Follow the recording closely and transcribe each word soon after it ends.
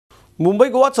मुंबई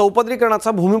गोवा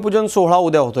चौपदरीकरणाचा भूमिपूजन सोहळा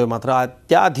उद्या होतोय। मात्र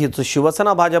त्याआधीच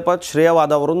शिवसेना भाजपात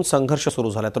श्रेयवादावरून संघर्ष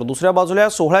सुरू झाला। तर दुसऱ्या बाजूला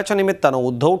सोहळ्याच्या निमित्तानं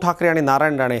उद्धव ठाकरे आणि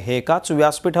नारायण राणे हे एकाच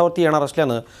व्यासपीठावरती येणार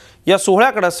असल्यानं या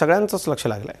सोहळ्याकडे सगळ्यांचंच लक्ष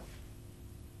लागलंय।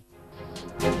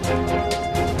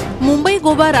 मुंबई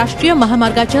गोवा राष्ट्रीय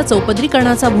महामार्गाच्या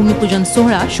चौपदरीकरणाचा भूमिपूजन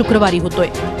सोहळा शुक्रवारी होतोय।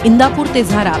 इंदापूर ते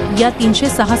झारा या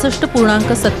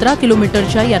 366.17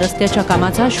 किलोमीटरच्या या रस्त्याच्या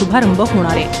कामाचा शुभारंभ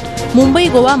होणार आहे। मुंबई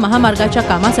गोवा महामार्गाच्या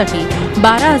कामासाठी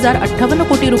 12,058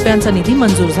 कोटी रुपयांचा निधी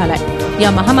मंजूर झालाय।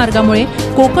 या महामार्गामुळे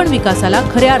कोकण विकासाला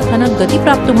खऱ्या अर्थानं गती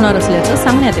प्राप्त होणार असल्याचं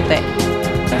सांगण्यात येत आहे।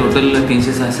 टोटल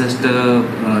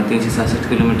 366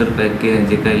 किलोमीटर पैकी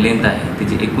जे काही लेंथ आहे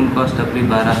त्याची एकूण कॉस्ट आपली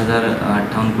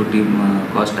 12,058 कोटी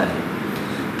कॉस्ट आहे।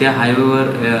 त्या हायवेवर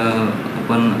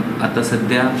आपण आता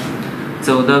सध्या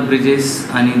 14 ब्रिजेस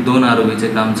आणि 2 आरओबीचे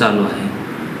काम चालू आहे।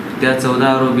 त्या 14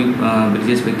 आरओबी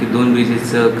ब्रिजेसपैकी 2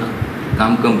 ब्रिजेसचं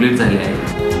काम कंप्लीट झाले आहे।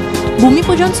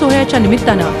 भूमिपूजन सोहळ्याच्या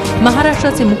निमित्तानं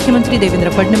महाराष्ट्राचे मुख्यमंत्री देवेंद्र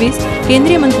फडणवीस,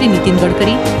 केंद्रीय मंत्री नितीन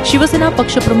गडकरी, शिवसेना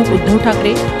पक्षप्रमुख उद्धव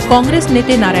ठाकरे, काँग्रेस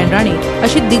नेते नारायण राणे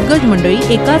अशी दिग्गज मंडळी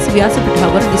एकाच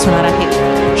व्यासपीठावर दिसणार आहेत।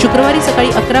 शुक्रवारी सकाळी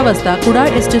 11 वाजता कुडाळ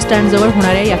एसटी स्टँड जवळ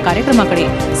होणाऱ्या या कार्यक्रमाकडे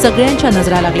सगळ्यांच्या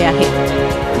नजरा लागल्या आहेत।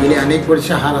 गेली अनेक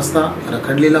वर्ष हा रस्ता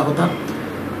रखडलेला होता।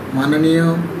 माननीय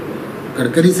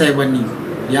गडकरी साहेबांनी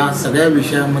या सगळ्या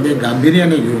विषयामध्ये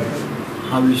गांभीर्याने घेऊन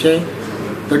हा विषय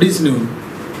तडीस नेऊन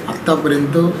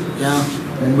आत्तापर्यंत या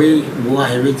मुंबई गोवा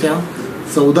हायवेच्या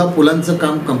 14 पुलांचं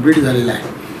काम कंप्लीट झालेलं आहे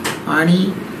आणि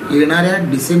येणाऱ्या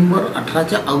डिसेंबर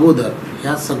 18च्या अगोदर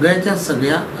या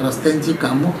सगळ्या रस्त्यांची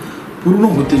कामं पूर्ण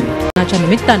होतील। या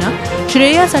निमित्तानं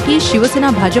श्रेयासाठी शिवसेना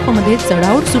भाजपमध्ये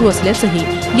चढाओढ सुरू असल्याचंही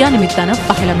या निमित्तानं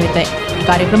पाहायला मिळतंय।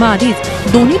 कार्यक्रमाआधीच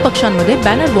दोन्ही पक्षांमध्ये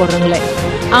बॅनर वॉर रंगलाय।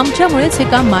 आमच्यामुळेच हे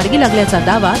काम मार्गी लागल्याचा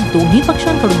दावा दोन्ही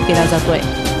पक्षांकडून केला जातोय।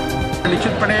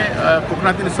 निश्चितपणे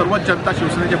कोकणातील सर्वच जनता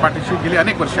शिवसेनेच्या पाठीशी गेली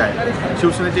अनेक वर्ष आहे।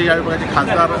 शिवसेनेचे या विभागाचे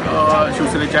खासदार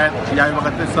शिवसेनेचे आहेत, या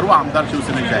विभागातले सर्व आमदार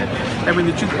शिवसेनेचे आहेत। त्यामुळे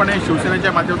निश्चितपणे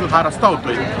शिवसेनेच्या माध्यमातून हा रस्ता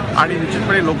होतोय आणि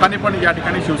निश्चितपणे लोकांनी पण या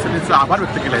ठिकाणी शिवसेनेचा आभार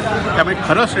व्यक्त केले आहेत। त्यामुळे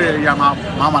खरं श्रेय या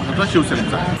महामार्गाचा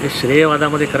शिवसेनेचा।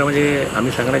 श्रेयवादामध्ये खरं म्हणजे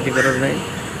आम्ही सांगण्याची गरज नाही।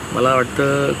 मला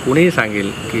वाटतं कोणीही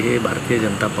सांगेल की हे भारतीय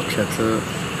जनता पक्षाचं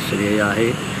श्रेय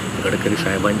आहे। गडकरी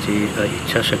साहेबांची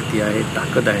इच्छाशक्ती आहे,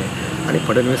 ताकद आहे आणि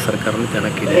फडणवीस सरकारने त्यांना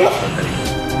केले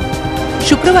आहे।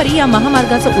 शुक्रवारी या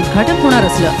महामार्गाचं उद्घाटन होणार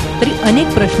असलं तरी अनेक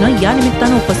प्रश्न या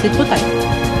निमित्तानं उपस्थित होत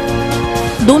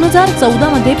आहेत। 2014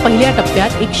 मध्ये पहिल्या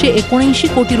टप्प्यात 179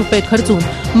 कोटी रुपये खर्चून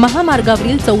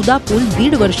महामार्गावरील 14 पूल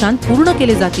 1.5 वर्षांत पूर्ण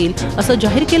केले जातील असं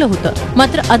जाहीर केलं होतं।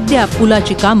 मात्र अद्याप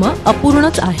पुलाची कामं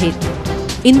अपूर्णच आहेत।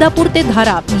 इंदापूर ते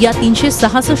धारा या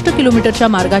 366 किलोमीटरच्या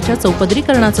मार्गाच्या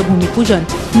चौपदरीकरणाचं भूमिपूजन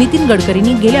नितीन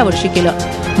गडकरींनी गेल्या वर्षी केलं।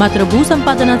 मात्र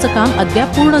भूसंपादनाचं काम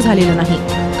अद्याप पूर्ण झालेलं नाही।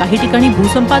 काही ठिकाणी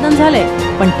भूसंपादन झालंय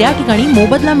पण त्या ठिकाणी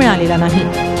मोबदला मिळालेला नाही।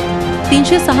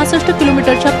 366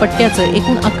 किलोमीटरच्या पट्ट्याचं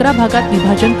एकूण 11 भागात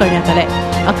विभाजन करण्यात आलंय।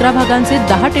 11 भागांचे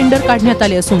 10 टेंडर काढण्यात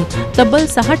आले असून तब्बल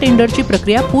 6 टेंडरची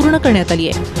प्रक्रिया पूर्ण करण्यात आली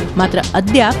आहे। मात्र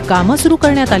अद्याप कामं सुरू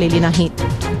करण्यात आलेली नाहीत।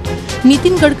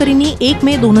 नितीन गडकरींनी 1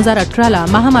 मे 2018ला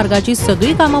महामार्गाची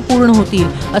सगळी कामं पूर्ण होतील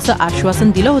असं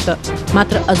आश्वासन दिलं होतं।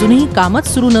 मात्र अजूनही कामच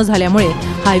सुरू न झाल्यामुळे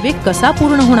हायवे कसा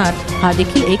पूर्ण होणार हा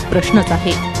देखील एक प्रश्नच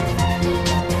आहे।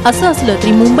 असं असलं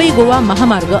तरी मुंबई गोवा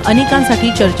महामार्ग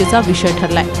अनेकांसाठी चर्चेचा विषय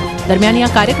ठरलाय। दरम्यान या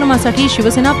कार्यक्रमासाठी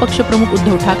शिवसेना पक्षप्रमुख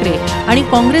उद्धव ठाकरे आणि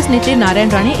काँग्रेस नेते नारायण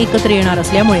राणे एकत्र येणार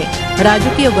असल्यामुळे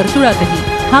राजकीय वर्तुळातही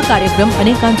हा कार्यक्रम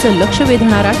अनेकांचं लक्ष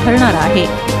वेधणारा ठरणार आहे।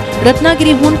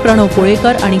 रत्नागिरीहून प्रणव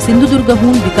पोळेकर आणि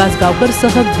सिंधुदुर्गहून विकास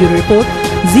गावकरसह bureau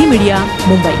report Zee media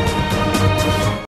Mumbai.